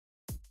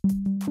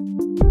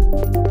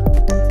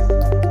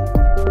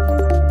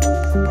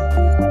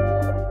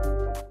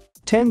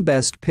Ten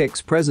Best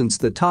Picks presents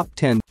the top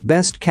 10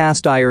 best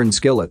cast iron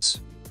skillets.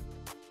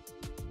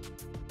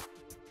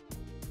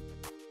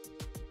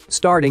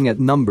 Starting at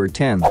number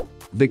 10.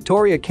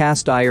 Victoria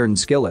Cast Iron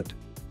Skillet.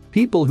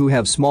 People who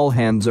have small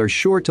hands are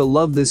sure to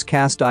love this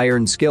cast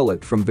iron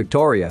skillet from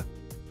Victoria.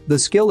 The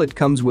skillet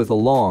comes with a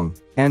long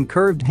and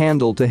curved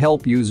handle to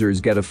help users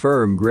get a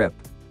firm grip.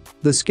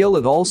 The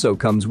skillet also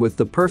comes with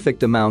the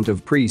perfect amount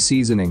of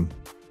pre-seasoning.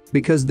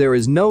 Because there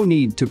is no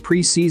need to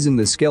pre-season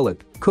the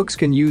skillet, cooks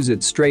can use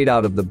it straight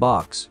out of the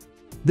box.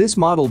 This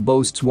model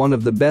boasts one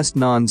of the best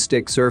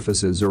non-stick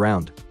surfaces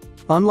around.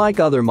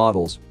 Unlike other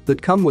models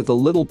that come with a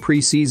little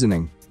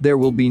pre-seasoning, there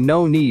will be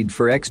no need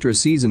for extra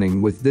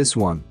seasoning with this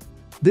one.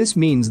 This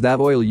means that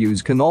oil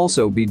use can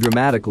also be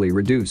dramatically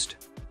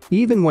reduced.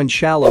 Even when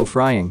shallow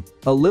frying,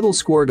 a little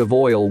squirt of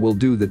oil will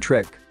do the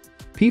trick.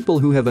 People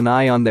who have an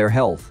eye on their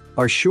health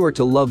are sure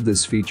to love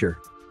this feature.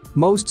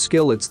 Most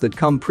skillets that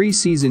come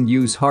pre-seasoned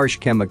use harsh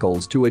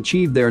chemicals to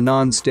achieve their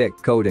non-stick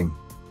coating.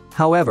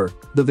 However,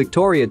 the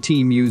Victoria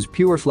team use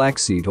pure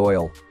flaxseed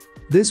oil.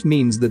 This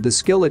means that the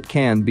skillet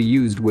can be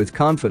used with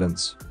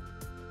confidence.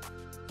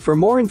 For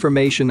more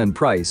information and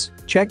price,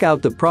 check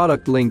out the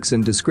product links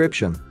in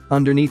description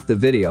underneath the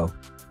video.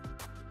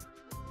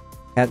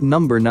 At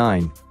number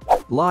 9.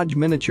 Lodge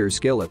Miniature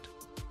Skillet.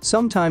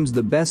 Sometimes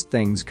the best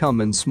things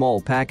come in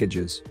small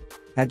packages.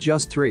 At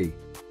just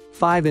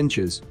 3.5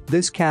 inches,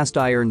 this cast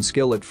iron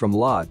skillet from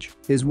Lodge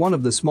is one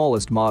of the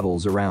smallest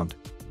models around.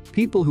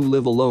 People who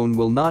live alone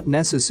will not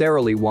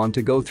necessarily want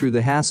to go through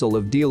the hassle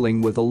of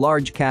dealing with a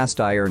large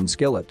cast iron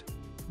skillet.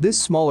 This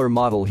smaller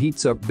model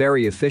heats up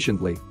very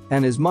efficiently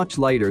and is much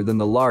lighter than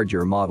the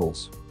larger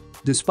models.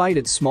 Despite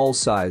its small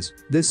size,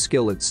 this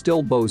skillet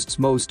still boasts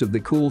most of the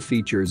cool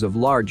features of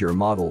larger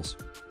models.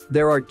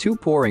 There are two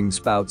pouring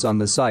spouts on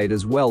the side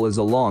as well as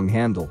a long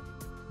handle.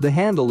 The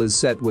handle is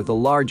set with a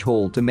large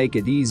hole to make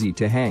it easy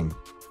to hang.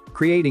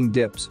 Creating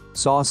dips,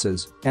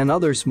 sauces, and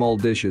other small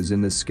dishes in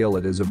this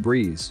skillet is a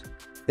breeze.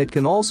 It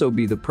can also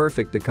be the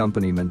perfect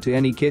accompaniment to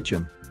any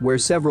kitchen where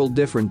several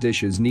different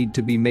dishes need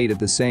to be made at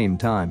the same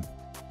time.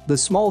 The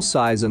small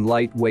size and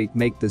light weight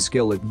make the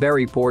skillet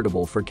very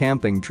portable for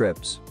camping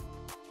trips.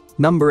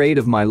 Number 8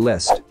 of my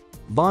list.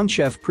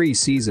 VonShef Pre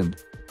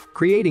Seasoned.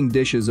 Creating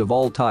dishes of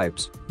all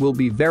types will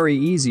be very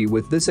easy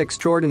with this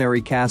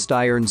extraordinary cast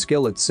iron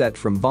skillet set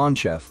from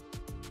VonShef.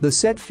 The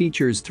set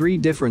features 3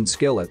 different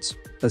skillets,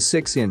 a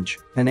 6-inch,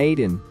 an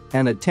 8-inch,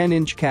 and a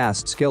 10-inch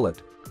cast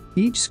skillet.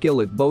 Each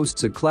skillet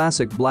boasts a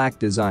classic black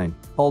design,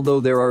 although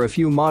there are a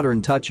few modern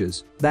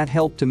touches that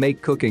help to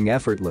make cooking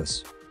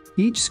effortless.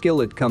 Each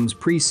skillet comes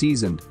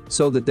pre-seasoned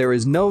so that there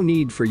is no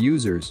need for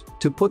users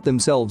to put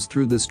themselves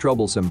through this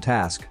troublesome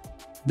task.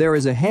 There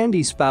is a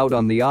handy spout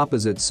on the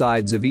opposite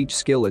sides of each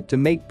skillet to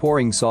make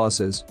pouring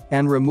sauces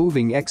and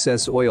removing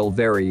excess oil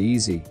very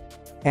easy.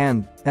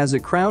 And, as a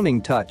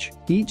crowning touch,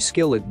 each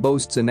skillet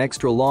boasts an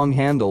extra long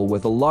handle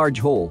with a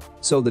large hole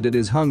so that it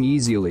is hung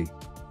easily.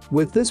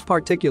 With this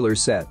particular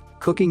set,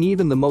 cooking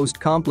even the most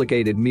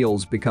complicated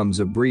meals becomes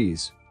a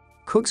breeze.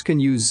 Cooks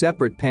can use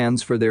separate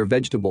pans for their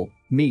vegetable,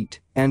 meat,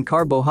 and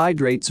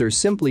carbohydrates or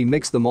simply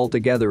mix them all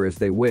together if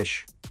they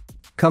wish.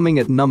 Coming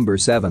at number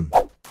 7.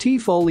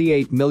 T-Fal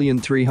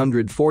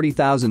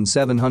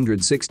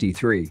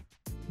E8340763.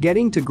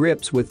 Getting to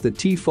grips with the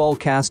T-Fal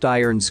cast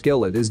iron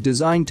skillet is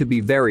designed to be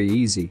very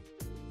easy.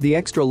 The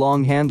extra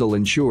long handle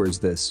ensures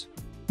this.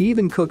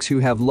 Even cooks who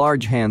have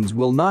large hands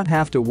will not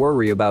have to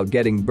worry about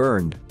getting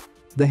burned.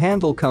 The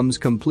handle comes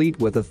complete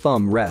with a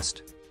thumb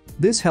rest.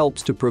 This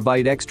helps to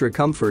provide extra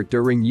comfort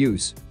during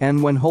use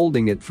and when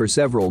holding it for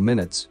several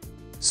minutes.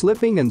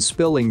 Slipping and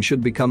spilling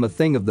should become a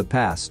thing of the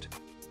past.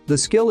 The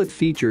skillet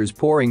features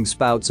pouring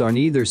spouts on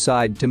either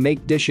side to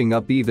make dishing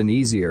up even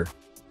easier.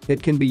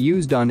 It can be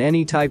used on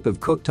any type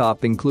of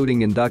cooktop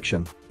including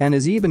induction and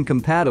is even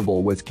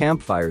compatible with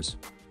campfires.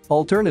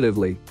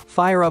 Alternatively,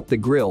 fire up the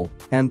grill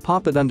and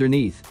pop it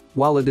underneath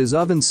while it is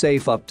oven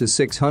safe up to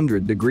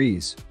 600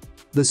 degrees.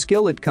 The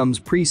skillet comes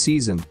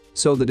pre-seasoned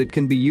so that it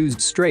can be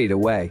used straight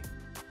away.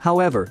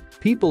 However,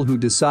 people who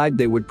decide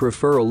they would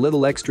prefer a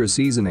little extra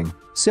seasoning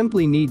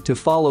simply need to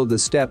follow the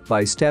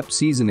step-by-step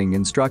seasoning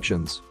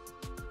instructions.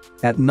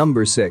 At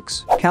number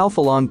 6.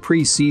 Calphalon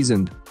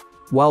Pre-Seasoned.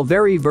 While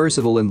very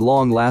versatile and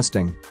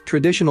long-lasting,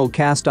 traditional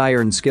cast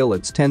iron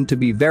skillets tend to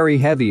be very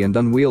heavy and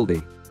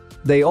unwieldy.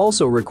 They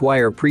also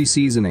require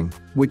pre-seasoning,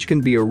 which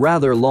can be a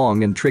rather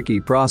long and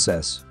tricky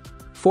process.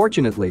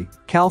 Fortunately,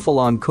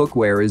 Calphalon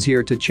cookware is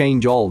here to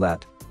change all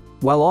that.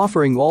 While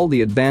offering all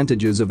the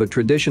advantages of a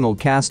traditional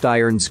cast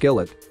iron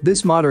skillet,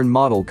 this modern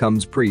model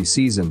comes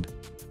pre-seasoned.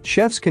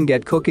 Chefs can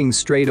get cooking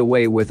straight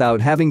away without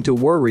having to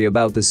worry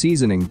about the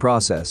seasoning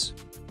process.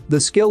 The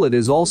skillet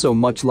is also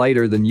much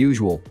lighter than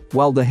usual,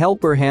 while the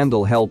helper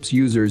handle helps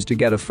users to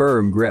get a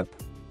firm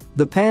grip.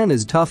 The pan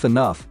is tough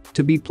enough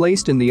to be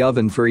placed in the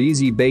oven for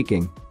easy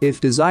baking if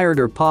desired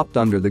or popped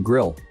under the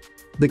grill.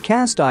 The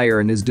cast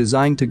iron is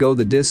designed to go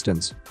the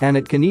distance, and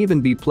it can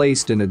even be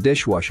placed in a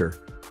dishwasher.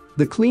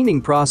 The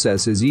cleaning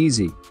process is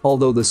easy,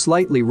 although the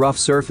slightly rough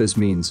surface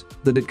means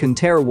that it can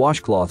tear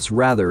washcloths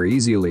rather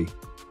easily.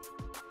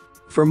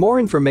 For more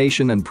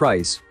information and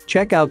price,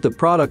 check out the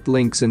product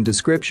links in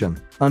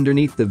description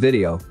underneath the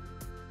video.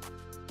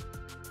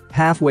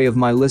 Halfway of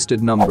my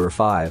listed number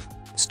 5.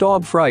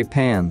 STAUB Fry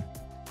Pan.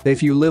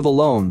 If you live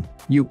alone,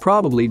 you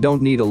probably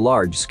don't need a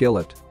large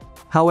skillet.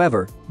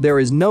 However, there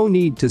is no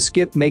need to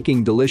skip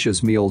making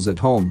delicious meals at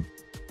home.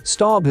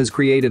 STAUB has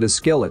created a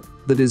skillet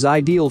that is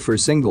ideal for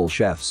single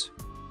chefs.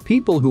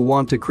 People who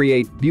want to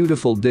create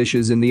beautiful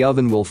dishes in the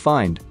oven will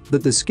find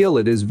that the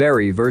skillet is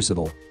very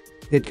versatile.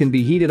 It can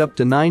be heated up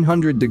to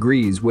 900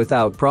 degrees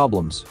without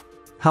problems.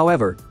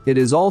 However, it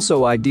is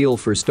also ideal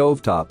for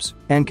stovetops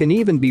and can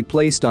even be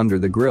placed under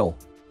the grill.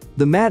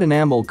 The matte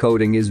enamel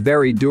coating is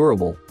very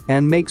durable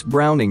and makes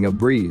browning a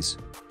breeze.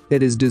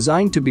 It is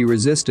designed to be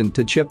resistant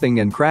to chipping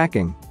and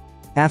cracking.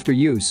 After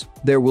use,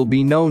 there will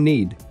be no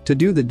need to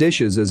do the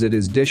dishes as it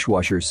is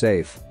dishwasher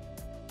safe.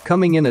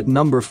 Coming in at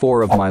number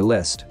 4 of my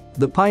list,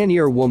 the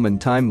Pioneer Woman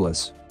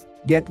Timeless.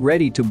 Get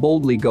ready to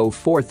boldly go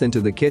forth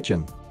into the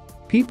kitchen.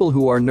 People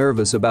who are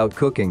nervous about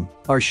cooking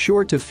are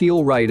sure to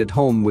feel right at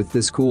home with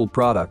this cool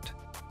product.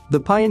 The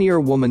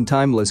Pioneer Woman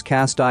Timeless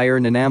Cast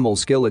Iron Enamel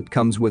Skillet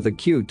comes with a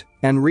cute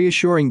and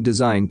reassuring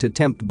design to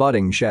tempt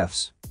budding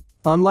chefs.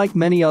 Unlike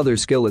many other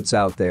skillets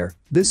out there,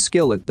 this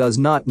skillet does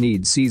not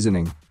need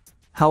seasoning.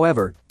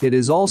 However, it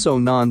is also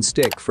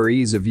non-stick for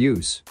ease of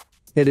use.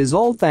 It is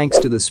all thanks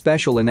to the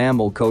special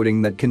enamel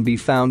coating that can be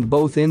found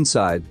both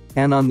inside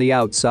and on the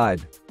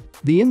outside.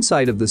 The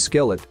inside of the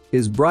skillet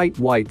is bright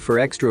white for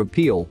extra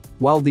appeal,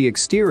 while the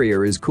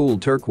exterior is cool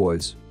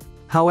turquoise.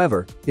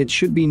 However, it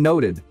should be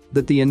noted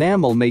that the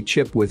enamel may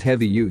chip with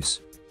heavy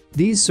use.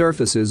 These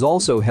surfaces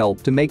also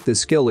help to make the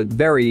skillet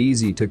very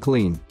easy to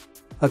clean.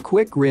 A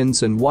quick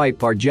rinse and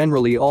wipe are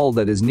generally all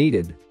that is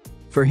needed.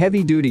 For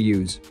heavy-duty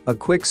use, a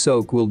quick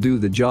soak will do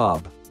the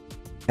job.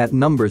 At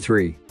number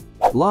 3.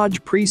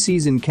 STAUB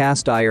Pre-Seasoned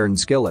Cast Iron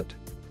Skillet.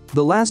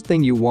 The last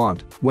thing you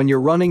want when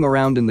you're running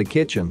around in the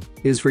kitchen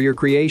is for your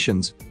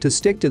creations to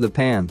stick to the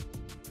pan.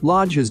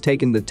 STAUB has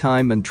taken the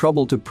time and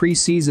trouble to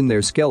pre-season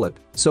their skillet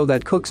so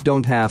that cooks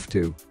don't have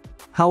to.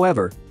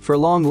 However, for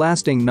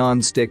long-lasting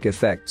non-stick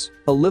effects,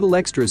 a little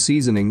extra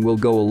seasoning will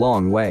go a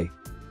long way.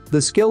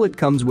 The skillet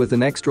comes with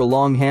an extra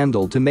long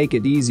handle to make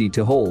it easy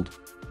to hold.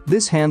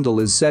 This handle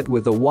is set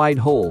with a wide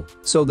hole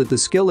so that the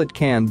skillet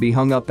can be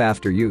hung up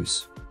after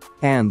use.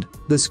 And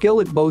the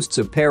skillet boasts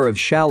a pair of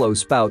shallow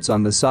spouts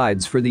on the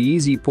sides for the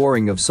easy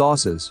pouring of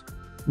sauces.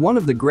 One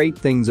of the great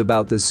things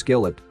about this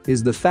skillet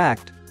is the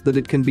fact that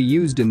it can be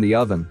used in the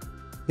oven.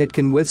 It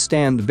can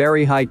withstand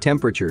very high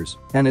temperatures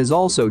and is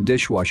also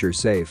dishwasher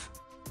safe.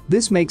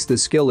 This makes the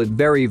skillet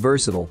very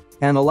versatile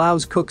and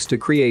allows cooks to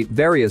create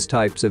various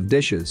types of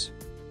dishes.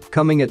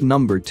 Coming at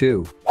number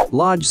 2.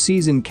 STAUB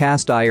Seasoned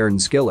Cast Iron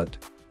Skillet.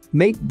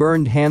 Make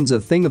burned hands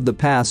a thing of the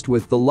past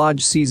with the STAUB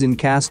Seasoned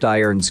Cast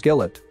Iron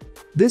Skillet.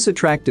 This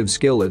attractive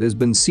skillet has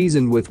been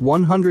seasoned with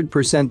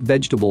 100%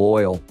 vegetable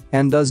oil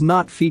and does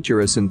not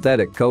feature a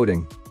synthetic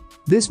coating.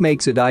 This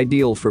makes it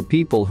ideal for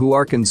people who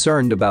are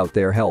concerned about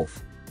their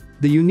health.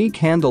 The unique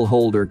handle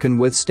holder can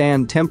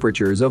withstand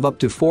temperatures of up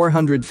to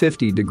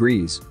 450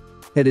 degrees.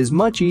 It is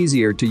much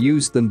easier to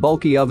use than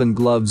bulky oven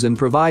gloves and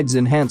provides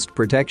enhanced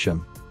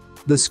protection.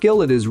 The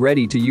skillet is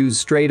ready to use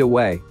straight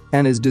away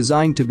and is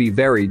designed to be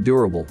very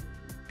durable.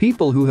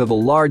 People who have a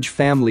large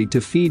family to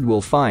feed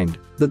will find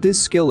that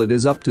this skillet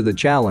is up to the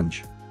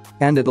challenge.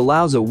 And it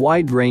allows a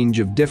wide range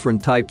of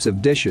different types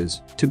of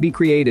dishes to be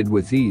created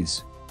with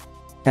ease.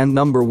 And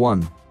number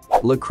 1.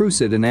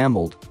 Creuset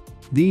Enameled.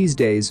 These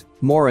days,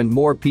 more and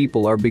more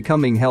people are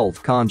becoming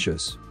health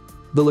conscious.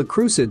 The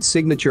Creuset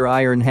signature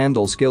iron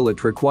handle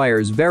skillet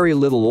requires very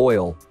little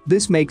oil.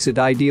 This makes it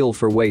ideal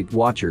for Weight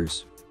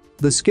Watchers.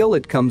 The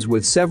skillet comes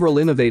with several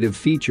innovative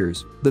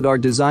features that are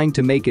designed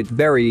to make it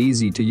very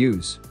easy to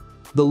use.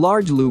 The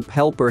large loop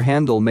helper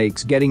handle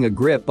makes getting a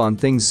grip on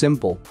things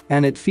simple,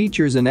 and it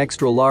features an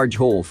extra large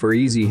hole for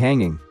easy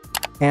hanging.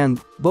 And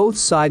both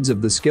sides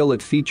of the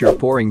skillet feature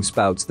pouring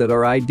spouts that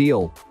are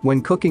ideal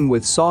when cooking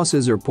with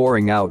sauces or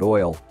pouring out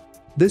oil.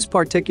 This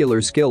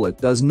particular skillet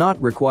does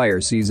not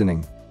require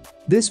seasoning.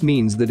 This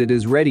means that it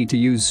is ready to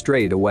use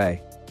straight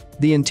away.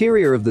 The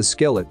interior of the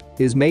skillet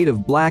is made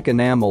of black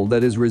enamel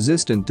that is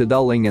resistant to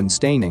dulling and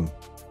staining.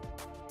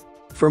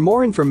 For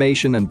more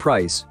information and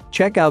price,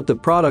 check out the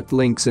product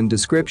links in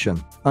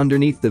description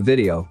underneath the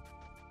video.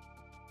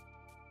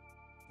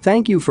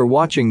 Thank you for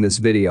watching this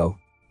video.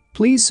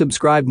 Please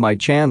subscribe my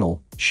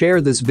channel, share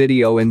this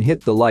video and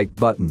hit the like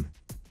button.